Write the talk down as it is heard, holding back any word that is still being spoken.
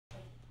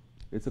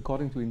It's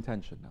according to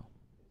intention now.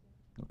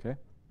 Okay?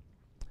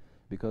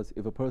 Because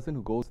if a person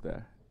who goes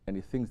there and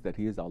he thinks that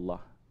he is Allah,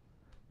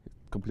 he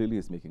completely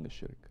is making a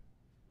shirk.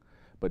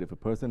 But if a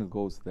person who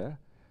goes there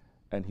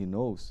and he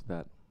knows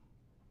that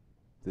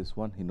this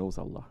one, he knows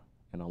Allah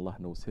and Allah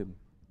knows him,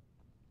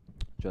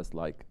 just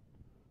like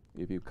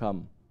if you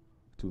come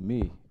to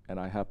me and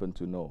I happen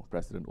to know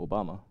President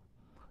Obama,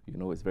 you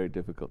know it's very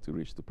difficult to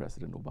reach to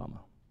President Obama.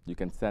 You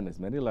can send as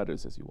many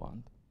letters as you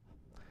want,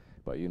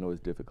 but you know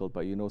it's difficult.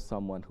 But you know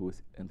someone who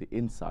is in the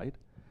inside.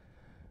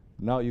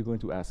 Now you're going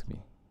to ask me.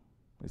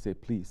 You say,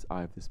 please, I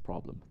have this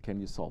problem. Can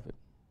you solve it?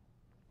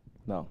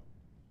 Now,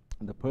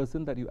 the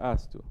person that you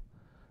ask to,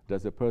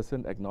 does the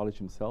person acknowledge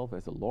himself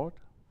as a Lord,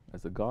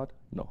 as a God?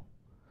 No.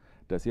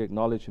 Does he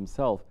acknowledge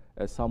himself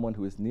as someone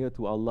who is near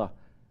to Allah,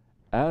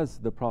 as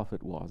the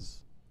Prophet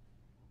was,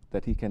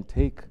 that he can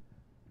take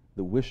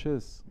the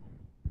wishes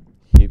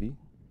heavy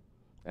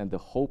and the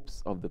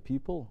hopes of the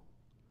people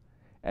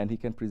and he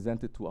can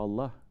present it to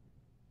Allah?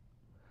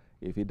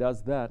 If he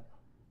does that,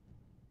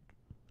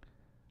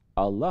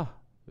 Allah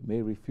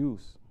may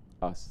refuse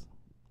us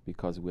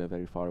because we are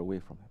very far away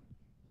from him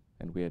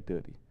and we are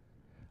dirty.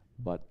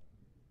 But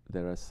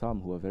there are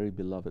some who are very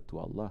beloved to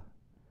Allah,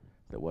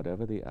 that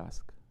whatever they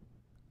ask,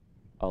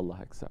 Allah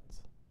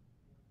accepts.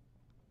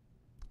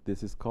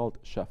 This is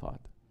called shafa'at.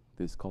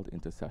 This is called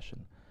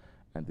intercession.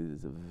 And this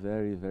is a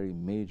very, very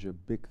major,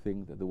 big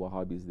thing that the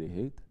Wahhabis, they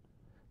hate.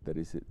 That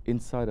is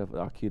inside of the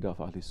Aqidah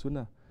of Ahl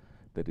Sunnah.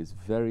 That is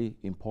very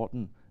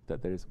important,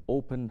 that there is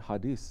open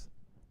hadith,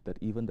 that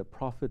even the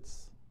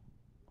prophets,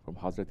 from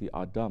Hazrati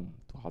Adam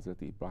to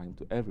Hazrati Ibrahim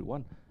to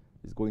everyone,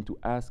 is going to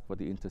ask for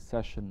the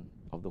intercession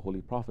of the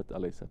Holy Prophet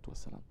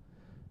ﷺ.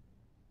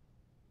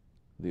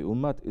 The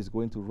Ummah is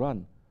going to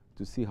run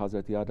to see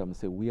Hazrati Adam and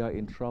say, we are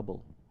in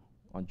trouble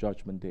on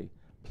Judgment Day.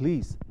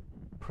 Please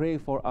pray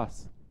for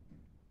us.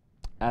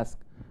 Ask,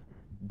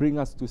 bring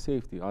us to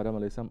safety. Adam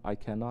ﷺ, I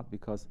cannot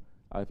because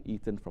I've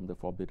eaten from the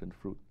forbidden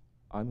fruit.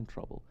 I'm in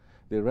trouble.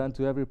 They ran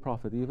to every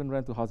prophet. They even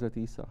ran to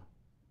Hazrati Isa.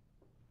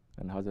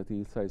 And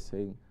Hazrati Isa is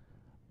saying,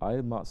 I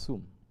am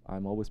ma'soom.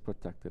 I'm always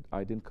protected.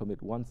 I didn't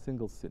commit one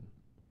single sin.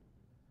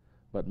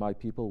 But my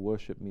people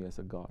worship me as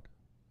a God.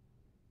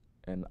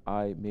 And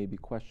I may be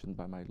questioned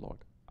by my Lord.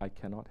 I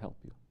cannot help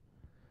you.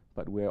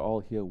 But we're all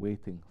here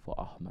waiting for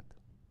Ahmad.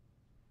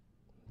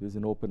 This is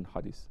an open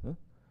hadith. Huh?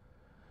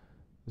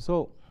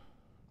 So,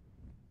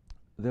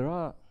 there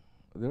are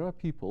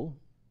people,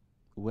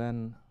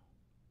 when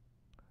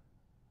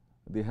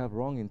they have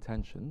wrong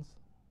intentions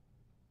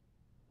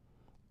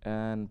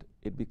and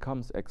it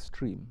becomes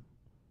extreme,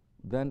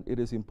 then it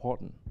is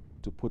important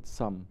to put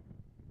some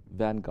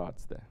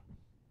vanguards there.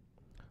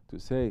 To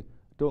say,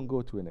 don't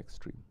go to an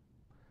extreme.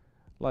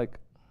 Like,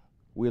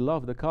 we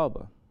love the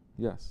Kaaba,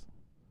 yes,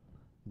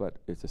 but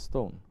it's a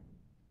stone.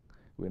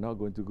 We're not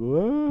going to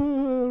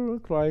go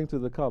crying to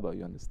the Kaaba,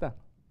 you understand?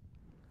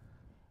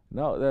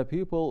 Now, there are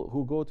people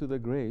who go to the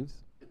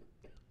graves,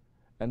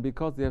 and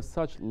because they have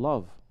such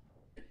love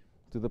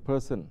to the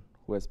person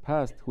who has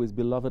passed, who is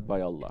beloved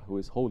by Allah, who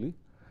is holy,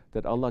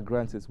 that Allah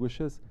grants his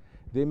wishes,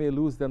 they may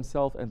lose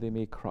themselves and they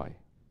may cry.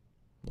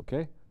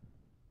 Okay?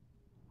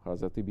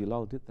 Hazrati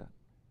Bilal did that.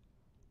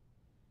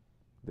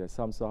 There are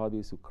some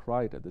Sahabis who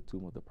cried at the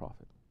tomb of the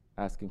Prophet,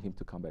 asking him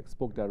to come back,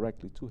 spoke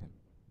directly to him.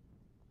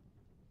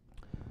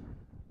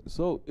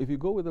 So, if you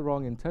go with the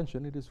wrong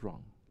intention, it is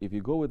wrong. If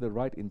you go with the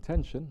right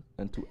intention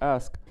and to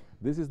ask,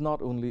 this is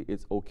not only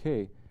it's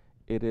okay,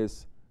 it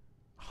is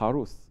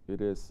harus,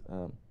 it is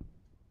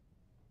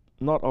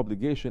not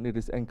obligation, it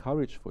is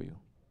encouraged for you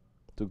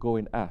to go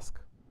and ask.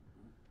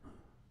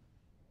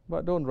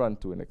 But don't run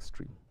to an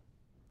extreme.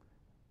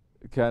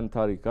 Can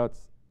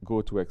tarikats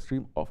go to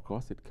extreme? Of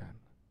course it can.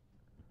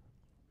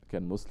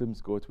 Can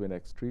Muslims go to an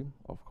extreme?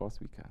 Of course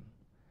we can.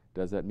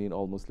 Does that mean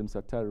all Muslims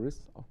are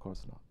terrorists? Of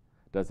course not.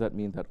 Does that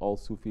mean that all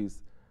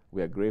Sufis,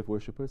 we are grave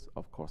worshippers?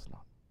 Of course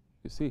not.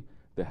 You see,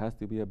 there has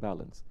to be a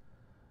balance.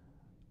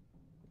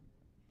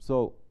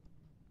 So,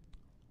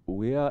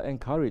 we are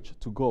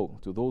encouraged to go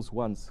to those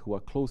ones who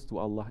are close to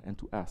Allah and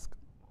to ask.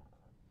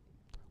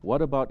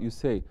 What about you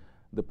say,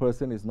 the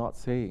person is not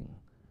saying,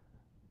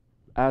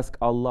 ask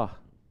Allah.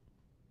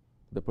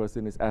 The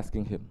person is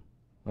asking him.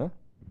 Huh?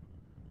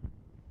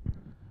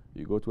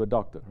 You go to a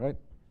doctor, right?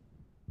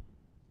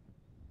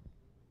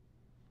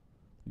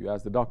 You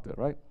ask the doctor,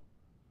 right?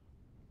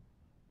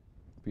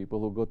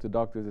 People who go to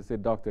doctors, they say,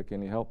 doctor,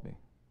 can you help me?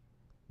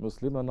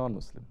 Muslim or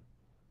non-Muslim?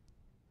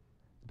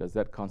 Does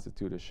that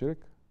constitute a shirk?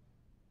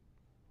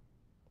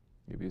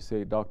 If you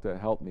say, doctor,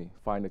 help me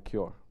find a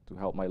cure to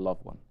help my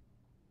loved one,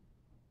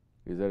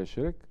 is that a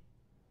shirk?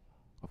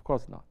 Of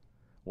course not.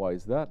 Why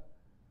is that?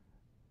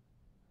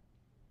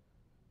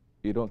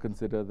 You don't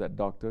consider that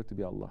doctor to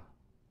be Allah,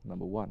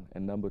 number one.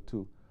 And number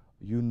two,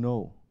 you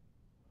know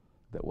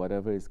that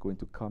whatever is going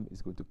to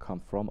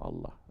come from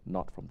Allah,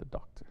 not from the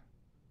doctor.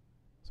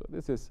 So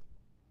this is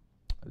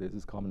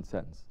common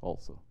sense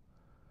also.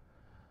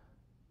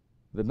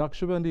 The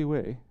Naqshbandi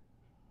way,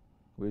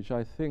 which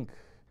I think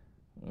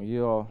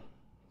your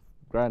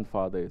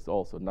grandfather is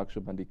also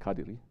Naqshbandi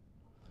Qadiri,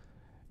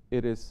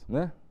 It is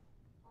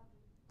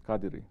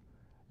Qadiri.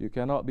 You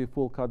cannot be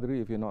full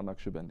Qadiri if you're not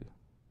Naqshbandi,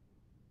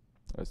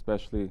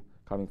 especially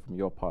coming from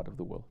your part of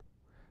the world.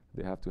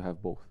 They have to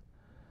have both.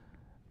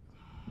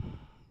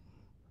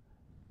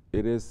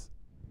 It is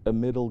a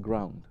middle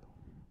ground.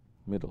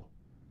 Middle.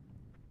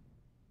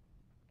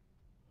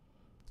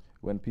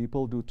 When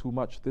people do too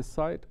much this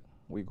side,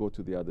 we go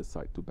to the other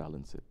side to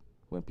balance it.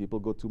 When people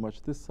go too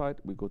much this side,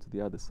 we go to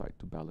the other side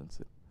to balance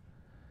it.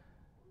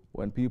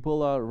 When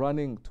people are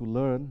running to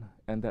learn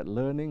and that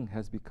learning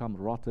has become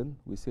rotten,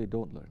 we say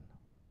don't learn.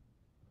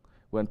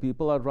 When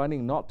people are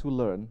running not to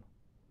learn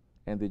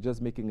and they're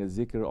just making a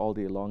zikr all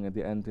day long and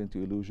they enter into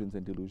illusions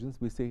and delusions,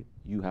 we say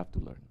you have to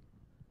learn.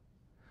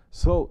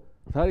 So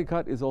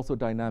tariqat is also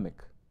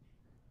dynamic.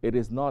 It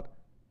is not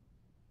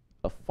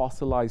a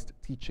fossilized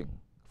teaching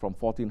from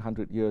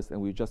 1400 years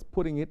and we're just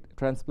putting it,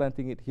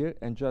 transplanting it here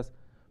and just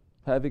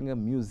having a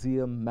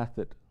museum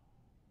method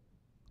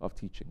of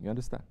teaching. You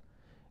understand?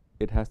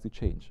 It has to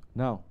change.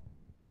 Now,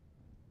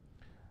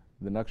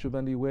 the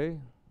Naqshbandi way,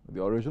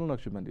 the original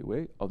Naqshbandi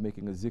way of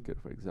making a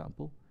zikr, for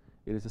example,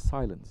 it is a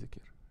silent zikr.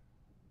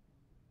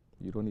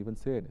 You don't even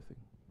say anything.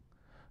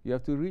 You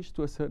have to reach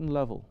to a certain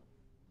level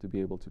to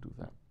be able to do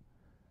that.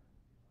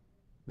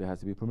 There has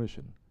to be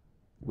permission.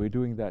 We're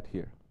doing that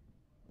here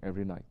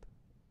every night,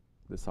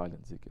 the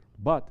silent zikr.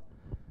 But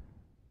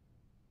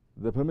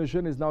the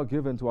permission is now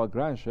given to our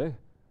Grand Shaykh.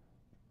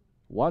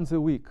 Once a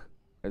week,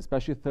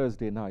 especially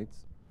Thursday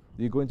nights,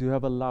 you're going to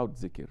have a loud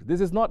zikr.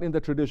 This is not in the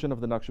tradition of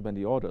the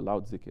Naqshbandi order,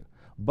 loud zikr,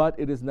 but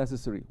it is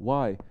necessary.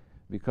 Why?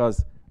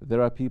 Because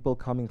there are people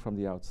coming from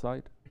the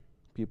outside,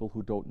 people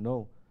who don't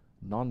know,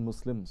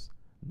 non-Muslims.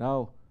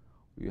 Now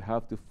you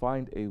have to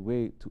find a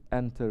way to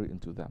enter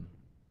into them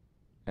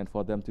and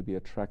for them to be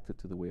attracted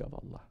to the way of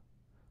Allah.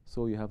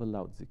 So you have a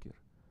loud zikr.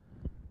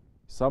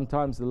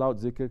 Sometimes the loud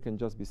zikr can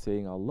just be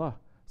saying Allah.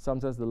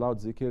 Sometimes the loud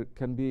zikr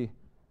can be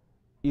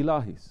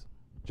ilahis,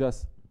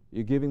 just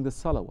you're giving the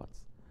salawats.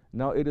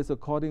 Now it is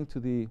according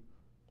to the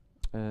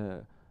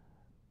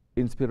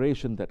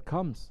inspiration that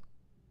comes,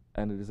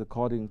 and it is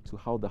according to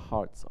how the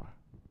hearts are,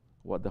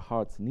 what the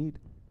hearts need,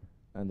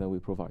 and then we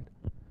provide.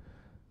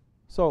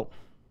 So,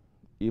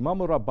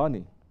 Imam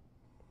Rabbani,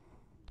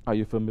 are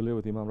you familiar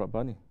with Imam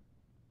Rabbani?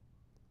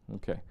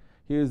 Okay.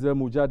 He is the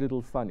Mujaddid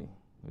al-Thani.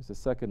 He's the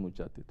second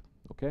Mujaddid.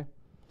 Okay?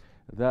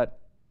 That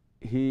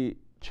he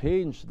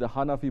changed the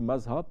Hanafi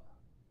mazhab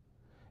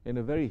in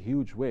a very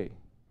huge way.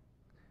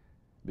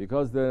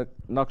 Because the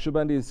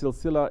Naqshbandi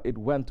silsila, it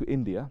went to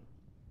India.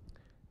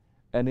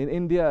 And in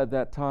India at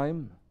that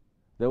time,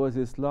 there was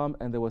Islam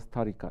and there was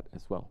tariqat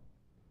as well.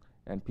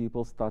 And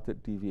people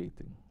started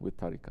deviating with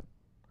tariqat.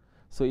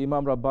 So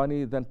Imam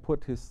Rabbani then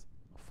put his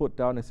foot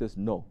down and says,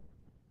 no.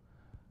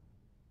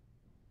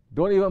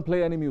 Don't even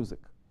play any music.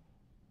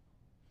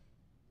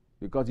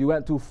 Because you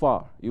went too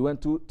far. You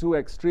went too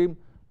extreme.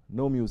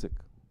 No music.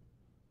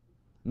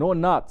 No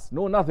nuts,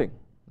 no nothing.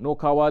 No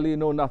kawali,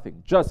 no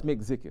nothing. Just make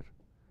zikr.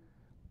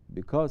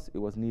 Because it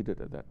was needed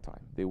at that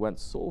time. They went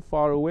so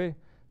far away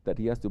that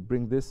he has to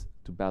bring this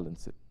to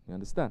balance it. You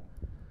understand?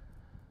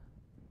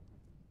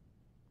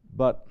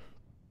 But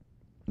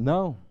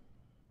now,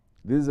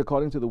 this is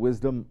according to the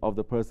wisdom of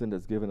the person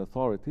that's given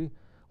authority.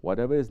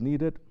 Whatever is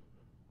needed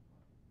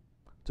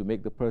to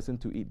make the person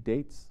to eat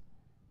dates.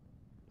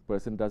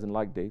 Person doesn't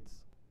like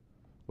dates,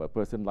 but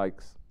person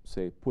likes,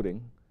 say,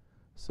 pudding.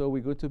 So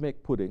we're going to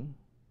make pudding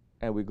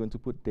and we're going to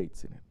put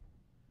dates in it.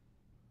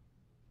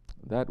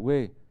 That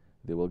way,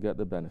 they will get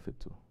the benefit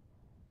too.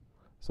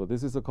 So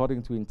this is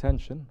according to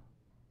intention,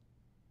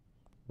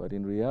 but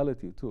in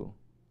reality too,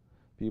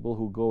 people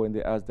who go and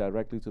they ask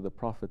directly to the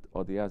Prophet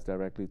or they ask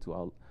directly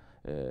to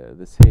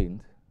the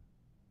saint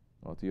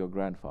or to your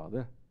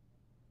grandfather,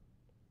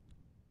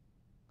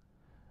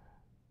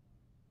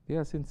 they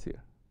are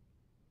sincere.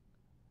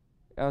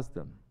 Ask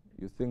them,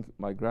 you think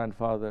my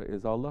grandfather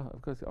is Allah?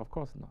 Of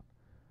course not.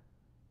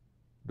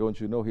 Don't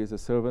you know he is a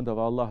servant of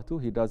Allah too?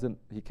 He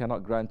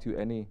cannot grant you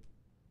any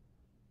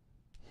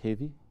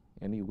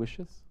any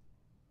wishes?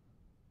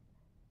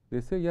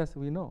 They say, yes,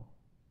 we know.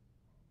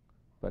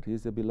 But he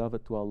is a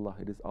beloved to Allah.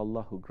 It is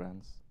Allah who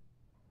grants.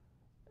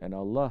 And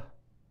Allah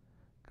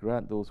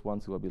grant those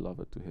ones who are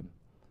beloved to him.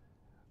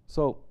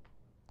 So,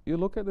 you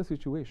look at the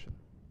situation.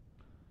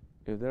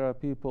 If there are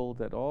people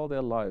that all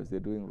their lives they're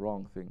doing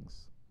wrong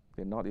things,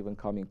 they're not even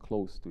coming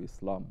close to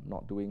Islam,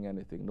 not doing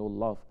anything, no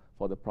love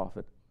for the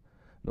Prophet,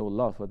 no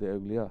love for the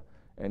awliya,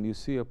 and you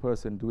see a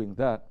person doing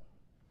that,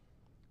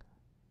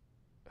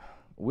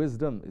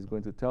 wisdom is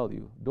going to tell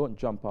you, don't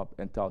jump up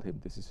and tell him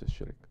this is a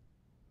shirk.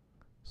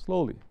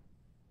 Slowly,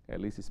 at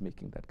least he's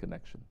making that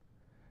connection.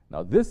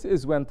 Now this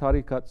is when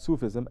tariqat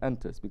Sufism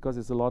enters, because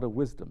it's a lot of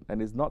wisdom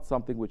and it's not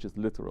something which is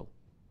literal.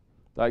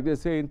 Like they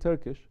say in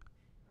Turkish,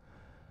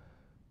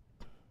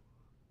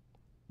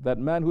 that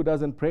man who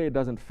doesn't pray,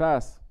 doesn't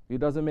fast, he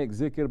doesn't make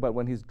zikr, but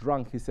when he's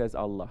drunk he says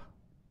Allah.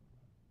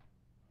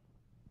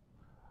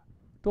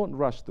 Don't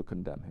rush to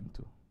condemn him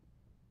too.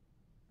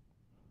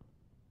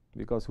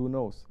 Because who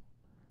knows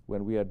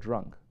when we are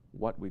drunk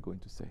what we're going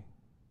to say.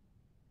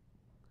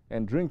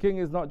 And drinking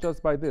is not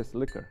just by this,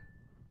 liquor.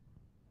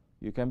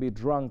 You can be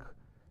drunk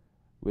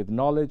with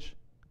knowledge,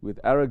 with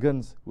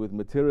arrogance, with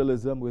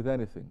materialism, with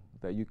anything.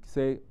 That you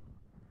say,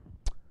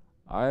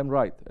 I am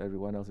right,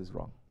 everyone else is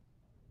wrong.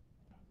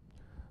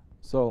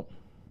 So,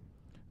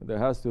 there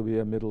has to be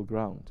a middle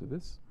ground to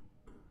this.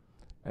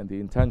 And the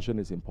intention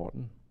is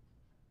important.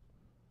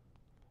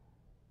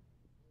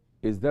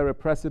 Is there a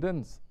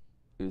precedent?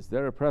 Is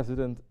there a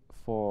precedent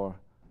for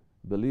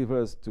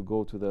believers to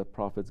go to the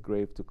Prophet's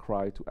grave to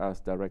cry, to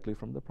ask directly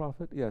from the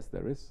Prophet? Yes,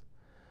 there is.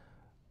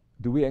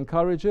 Do we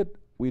encourage it?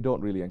 We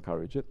don't really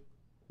encourage it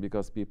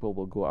because people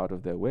will go out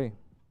of their way.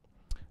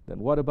 Then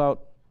what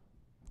about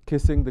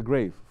kissing the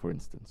grave, for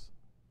instance?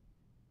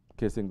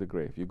 Kissing the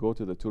grave. You go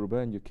to the turba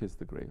and you kiss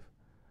the grave.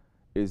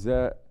 Is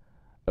there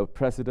a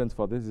precedent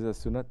for this? Is there a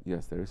sunnat?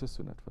 Yes, there is a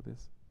sunnat for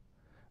this.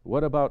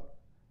 What about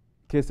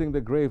kissing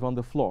the grave on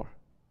the floor?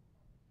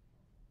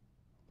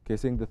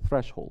 Kissing the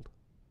threshold,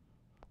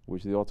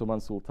 which the Ottoman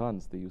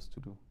sultans, they used to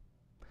do.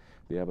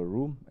 They have a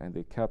room and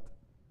they kept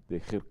the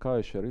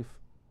khirqa sharif,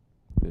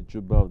 the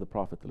jubba of the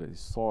Prophet, his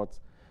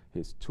swords,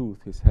 his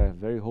tooth, his hair,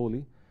 very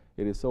holy.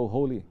 It is so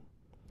holy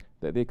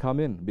that they come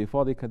in.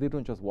 Before they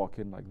don't just walk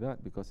in like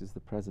that because it's the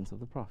presence of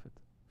the Prophet.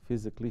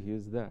 Physically, he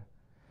is there.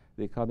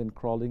 They come in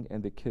crawling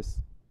and they kiss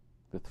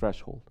the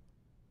threshold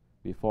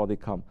before they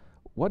come.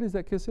 What is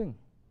that kissing?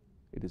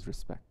 It is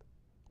respect.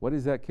 What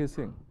is that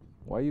kissing?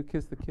 Why you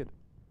kiss the kid?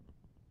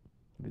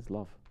 It is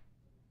love.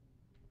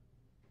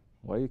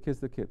 Why you kiss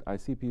the kid? I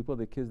see people,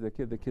 they kiss their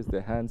kid, they kiss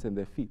their hands and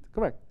their feet.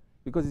 Correct.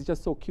 Because it's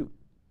just so cute.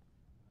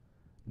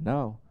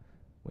 Now,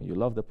 when you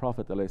love the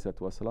Prophet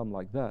ﷺ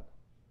like that,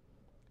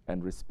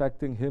 and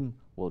respecting him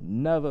will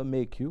never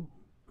make you,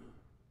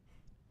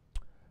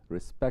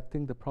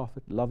 respecting the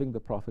Prophet, loving the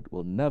Prophet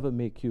will never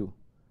make you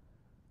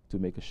to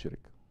make a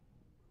shirk.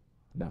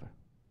 Never.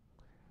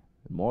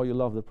 The more you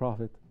love the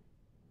Prophet,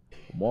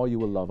 the more you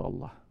will love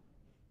Allah.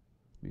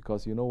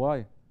 Because you know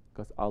why?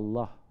 Because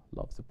Allah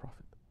loves the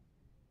Prophet.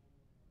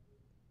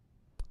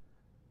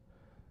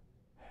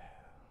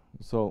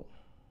 So,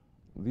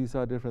 these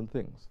are different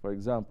things. For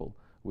example,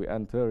 we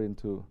enter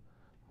into,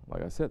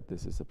 like I said,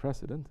 this is a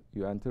precedent.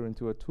 You enter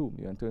into a tomb,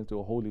 you enter into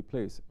a holy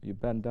place, you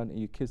bend down and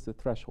you kiss the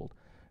threshold.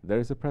 There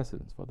is a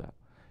precedent for that.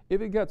 If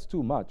it gets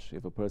too much,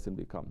 if a person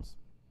becomes,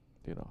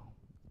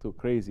 too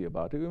crazy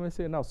about it, we may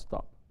say, now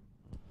stop.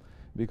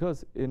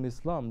 Because in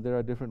Islam, there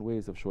are different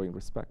ways of showing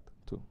respect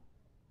too.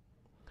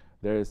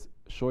 There is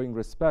showing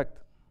respect,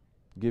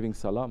 giving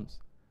salams.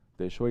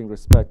 There's showing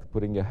respect,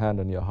 putting your hand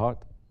on your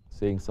heart,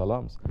 saying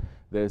salams.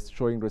 There's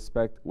showing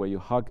respect where you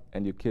hug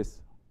and you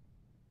kiss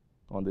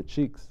on the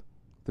cheeks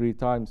 3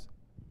 times.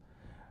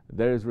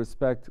 There is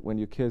respect when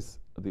you kiss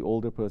the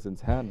older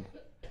person's hand.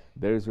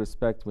 There is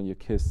respect when you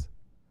kiss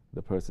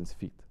the person's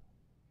feet.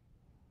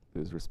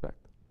 There is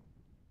respect.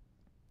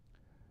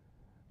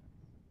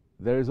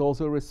 There is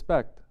also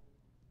respect.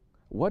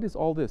 What is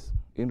all this?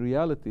 In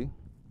reality,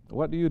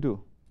 what do you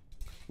do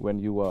when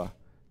you are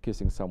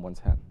kissing someone's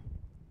hand?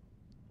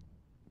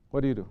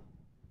 What do you do?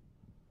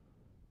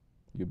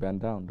 You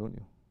bend down, don't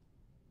you?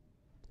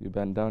 You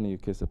bend down and you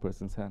kiss a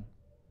person's hand.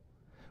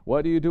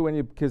 What do you do when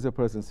you kiss a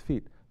person's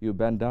feet? You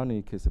bend down and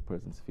you kiss a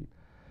person's feet.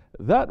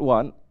 That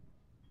one,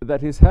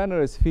 that his hand or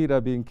his feet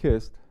are being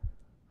kissed,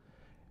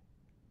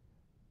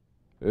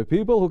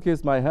 people who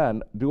kiss my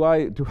hand, do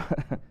I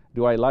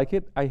like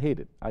it? I hate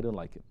it. I don't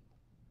like it.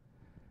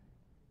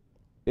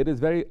 It is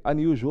very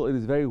unusual. It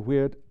is very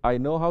weird. I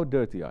know how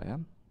dirty I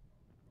am.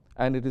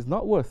 And it is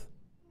not worth.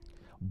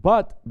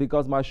 But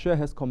because my Shaykh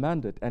has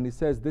commanded and he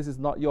says, this is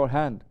not your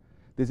hand,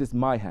 this is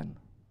my hand.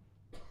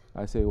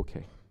 I say,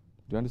 okay.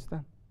 Do you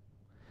understand?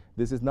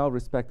 This is now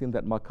respecting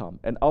that maqam.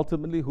 And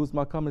ultimately, whose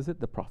maqam is it?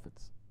 The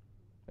Prophet's.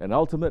 And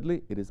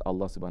ultimately, it is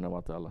Allah subhanahu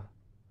wa ta'ala.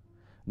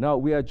 Now,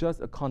 we are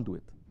just a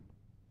conduit.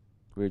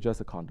 We are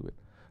just a conduit.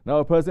 Now,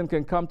 a person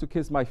can come to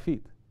kiss my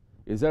feet.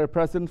 Is there a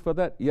precedent for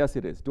that? Yes,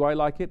 it is. Do I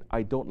like it?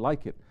 I don't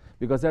like it.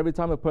 Because every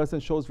time a person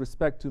shows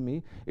respect to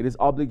me, it is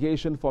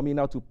obligation for me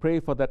now to pray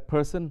for that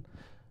person.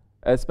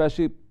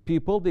 Especially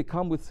people, they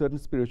come with certain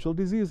spiritual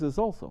diseases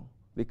also.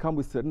 They come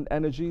with certain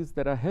energies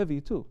that are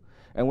heavy too.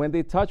 And when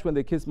they touch, when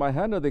they kiss my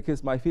hand or they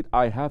kiss my feet,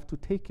 I have to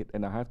take it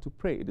and I have to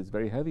pray. It is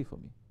very heavy for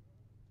me.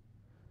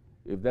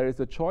 If there is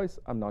a choice,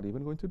 I'm not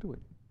even going to do it.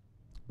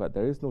 But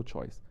there is no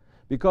choice.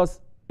 Because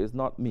it's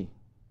not me.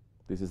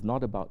 This is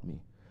not about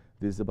me.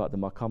 This is about the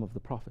maqam of the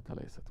Prophet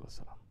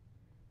ﷺ.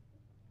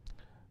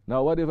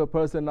 Now what if a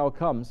person now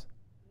comes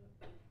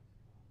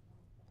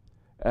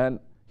and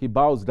he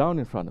bows down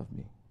in front of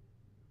me?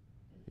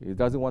 He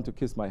doesn't want to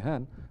kiss my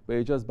hand, but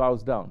he just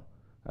bows down.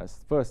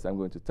 As first, I'm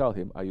going to tell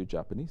him, are you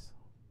Japanese?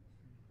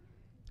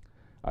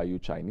 Are you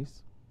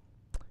Chinese?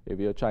 If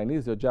you're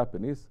Chinese or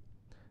Japanese,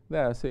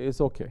 then I say,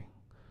 it's okay.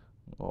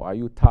 Or are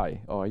you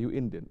Thai? Or are you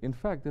Indian? In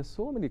fact, there's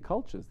so many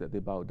cultures that they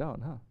bow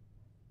down,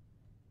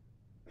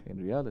 in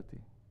reality.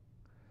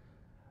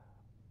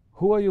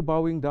 Who are you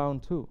bowing down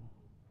to?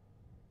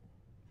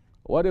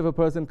 What if a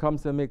person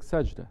comes and makes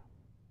sajda?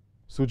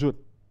 Sujud.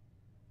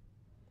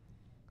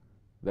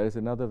 That is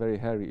another very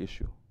hairy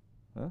issue.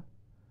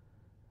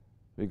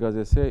 Because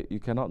they say you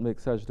cannot make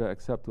sajda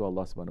except to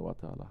Allah subhanahu wa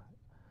ta'ala.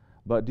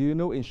 But do you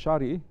know in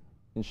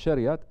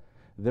Shariat,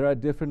 there are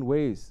different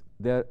ways.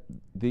 The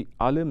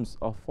alims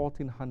of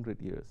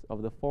 1400 years,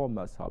 of the 4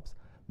 mazhabs,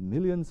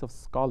 millions of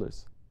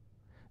scholars,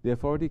 they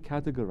have already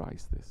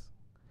categorized this.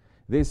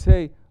 They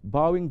say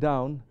bowing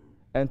down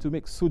and to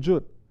make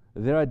sujud,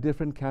 there are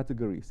different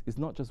categories. It's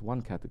not just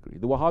one category.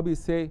 The Wahhabis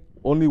say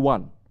only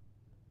one.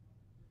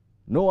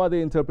 No other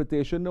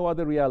interpretation, no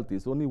other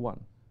realities, only one.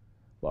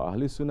 But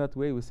Ahl Sunnat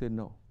way, we say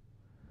no.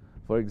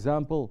 For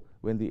example,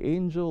 when the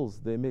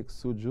angels, they make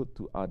sujud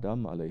to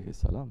Adam alayhi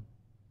salam.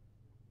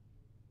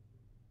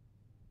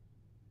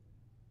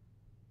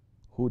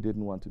 Who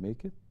didn't want to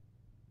make it?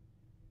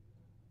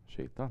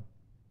 Shaitan.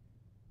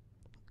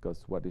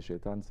 Because what did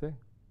Shaitan say?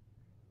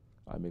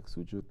 I make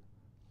sujud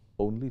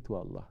only to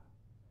Allah,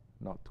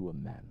 not to a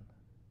man.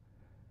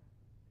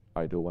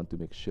 I don't want to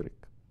make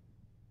shirk.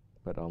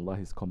 But Allah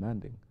is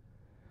commanding.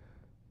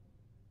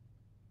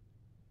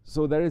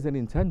 So there is an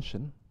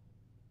intention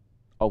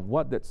of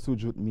what that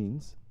sujud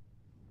means,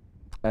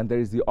 and there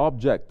is the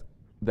object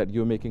that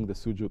you're making the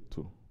sujud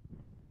to.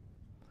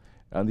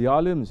 And the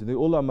alims, the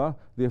ulama,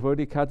 they've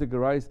already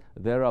categorized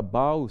there are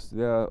bows,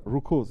 there are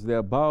rukus, there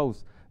are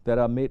bows that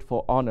are made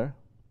for honor,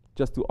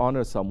 just to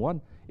honor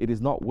someone. It is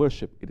not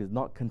worship. It is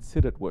not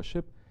considered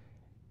worship.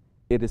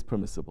 It is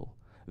permissible.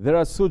 There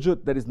are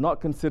sujud that is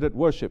not considered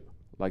worship,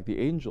 like the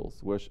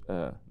angels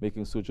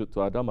making sujud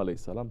to Adam alayhi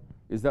salam.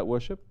 Is that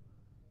worship?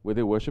 Were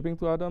they worshipping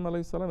to Adam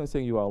alayhi salam and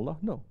saying, you are Allah?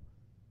 No.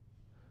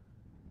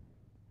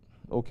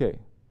 Okay,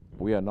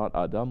 we are not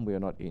Adam, we are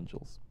not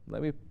angels.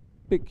 Let me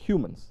pick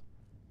humans.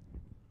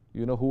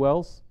 You know who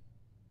else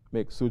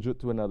makes sujud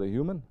to another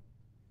human?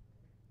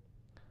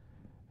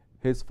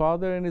 His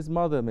father and his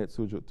mother made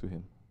sujud to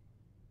him.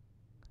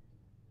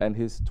 And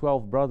his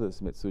 12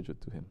 brothers made sujud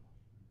to him.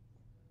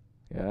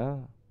 Yeah,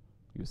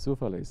 Yusuf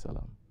alayhi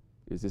salam.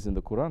 Is this in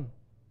the Quran?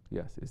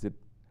 Yes. Is it?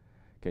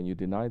 Can you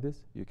deny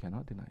this? You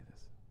cannot deny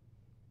this.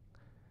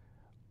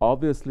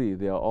 Obviously,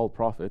 they are all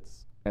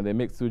prophets, and they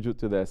make sujud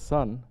to their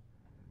son.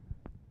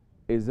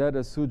 Is that a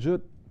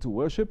sujud to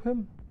worship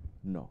him?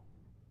 No.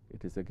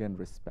 It is again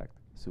respect.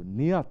 So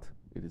niyat,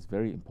 it is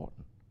very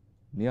important.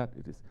 Niyat,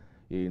 it is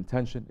the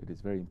intention, it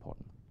is very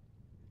important.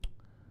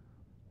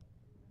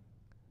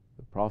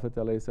 The Prophet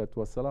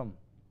ﷺ,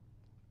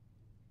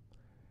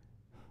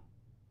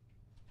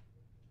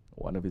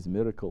 one of his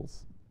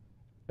miracles,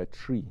 a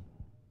tree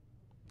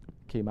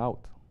came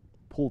out,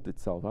 pulled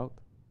itself out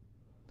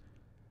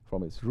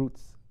from its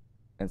roots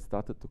and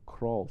started to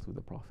crawl to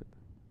the Prophet.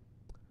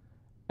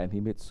 And he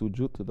made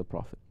sujud to the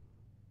Prophet.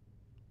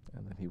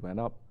 And then he went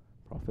up,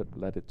 Prophet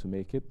led it to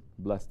make it,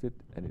 blessed it,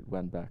 and it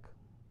went back.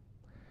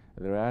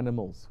 And there are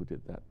animals who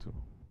did that too.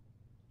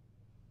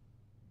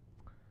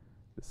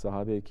 The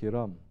Sahabe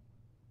Kiram,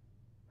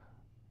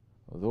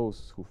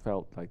 those who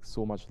felt like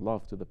so much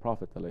love to the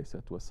Prophet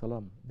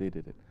ﷺ, they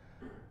did it.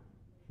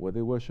 Were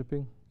they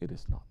worshipping? It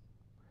is not.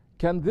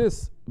 Can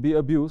this be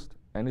abused?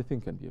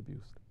 Anything can be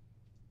abused.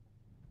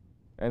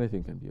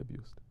 Anything can be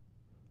abused.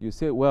 You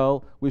say,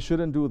 well, we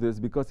shouldn't do this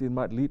because it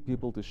might lead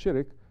people to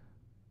shirk.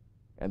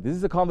 And this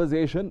is a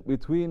conversation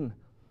between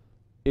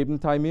Ibn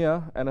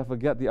Taymiyyah and I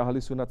forget the Ahl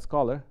Sunnat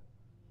scholar.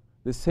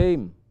 The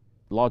same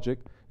logic.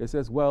 It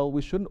says, well,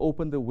 we shouldn't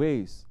open the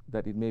ways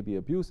that it may be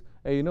abused.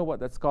 And you know what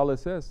that scholar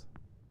says?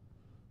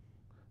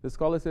 The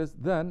scholar says,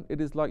 then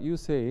it is like you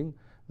saying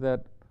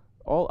that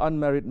all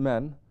unmarried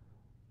men,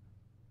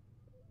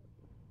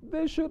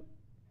 they should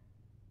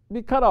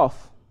be cut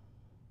off.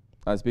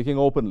 I'm speaking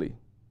openly.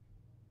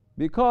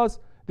 Because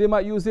they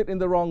might use it in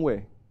the wrong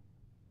way.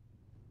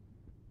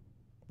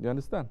 You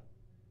understand?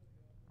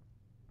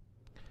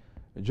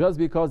 Just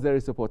because there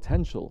is a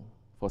potential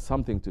for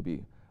something to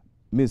be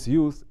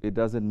misused, it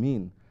doesn't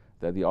mean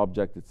that the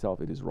object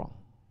itself, it is wrong.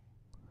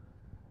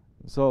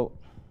 So,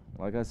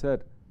 like I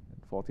said,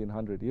 in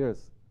 1400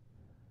 years,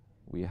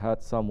 we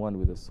had someone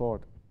with a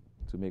sword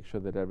to make sure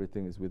that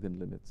everything is within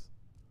limits.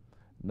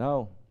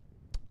 Now,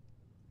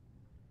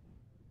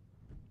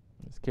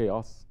 it's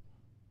chaos,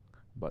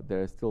 but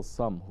there are still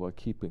some who are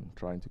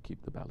trying to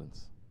keep the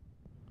balance.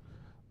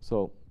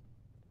 So,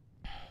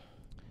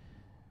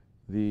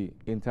 the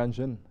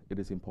intention, it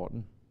is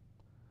important.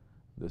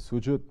 The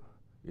sujud,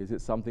 is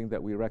it something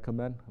that we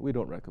recommend? We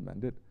don't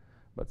recommend it.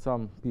 But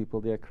some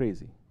people, they are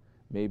crazy.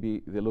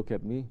 Maybe they look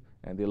at me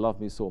and they love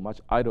me so much.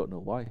 I don't know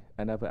why.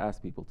 I never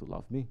ask people to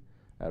love me.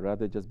 I'd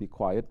rather just be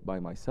quiet by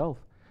myself.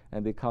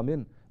 And they come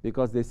in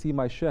because they see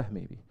my shaykh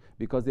maybe.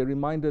 Because they're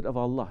reminded of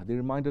Allah. They're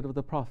reminded of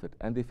the Prophet.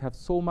 And they have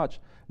so much.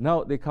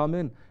 Now they come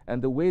in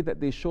and the way that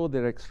they show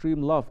their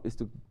extreme love is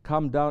to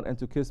come down and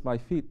to kiss my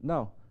feet.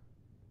 Now,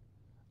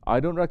 I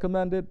don't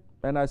recommend it,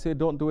 and I say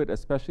don't do it,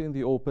 especially in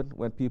the open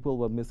when people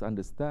will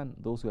misunderstand,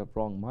 those who have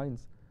wrong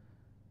minds.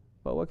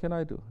 But what can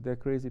I do? There are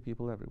crazy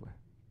people everywhere.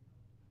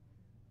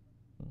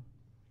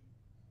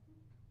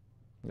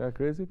 There are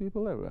crazy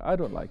people everywhere. I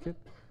don't like it.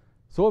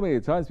 So many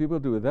times people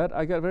do that,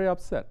 I get very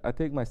upset. I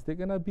take my stick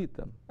and I beat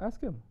them.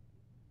 Ask him.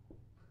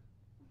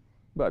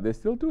 But they're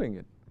still doing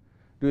it.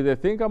 Do they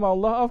think I'm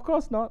Allah? Of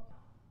course not.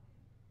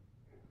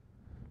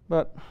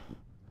 But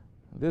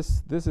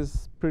this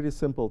is pretty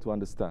simple to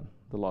understand,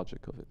 the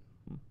logic of it.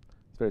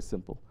 It's very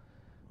simple.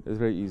 It's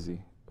very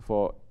easy.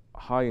 For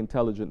high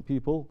intelligent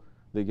people,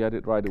 they get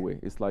it right away.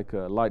 It's like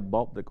a light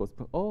bulb that goes,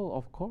 oh,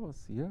 of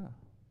course, yeah.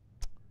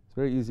 It's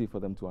very easy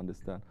for them to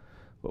understand.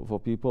 But for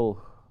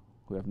people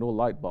who have no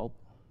light bulb,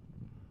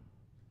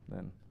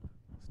 then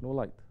there's no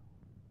light.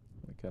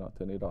 They cannot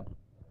turn it on.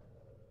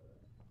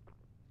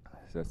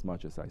 It's as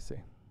much as I say,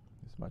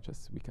 as much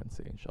as we can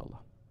say, inshallah.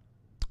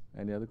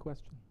 Any other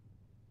question?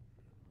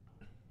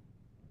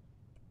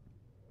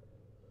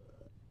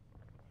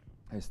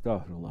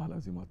 Astaghfirullah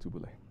al-azim wa atubu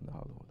ilayh.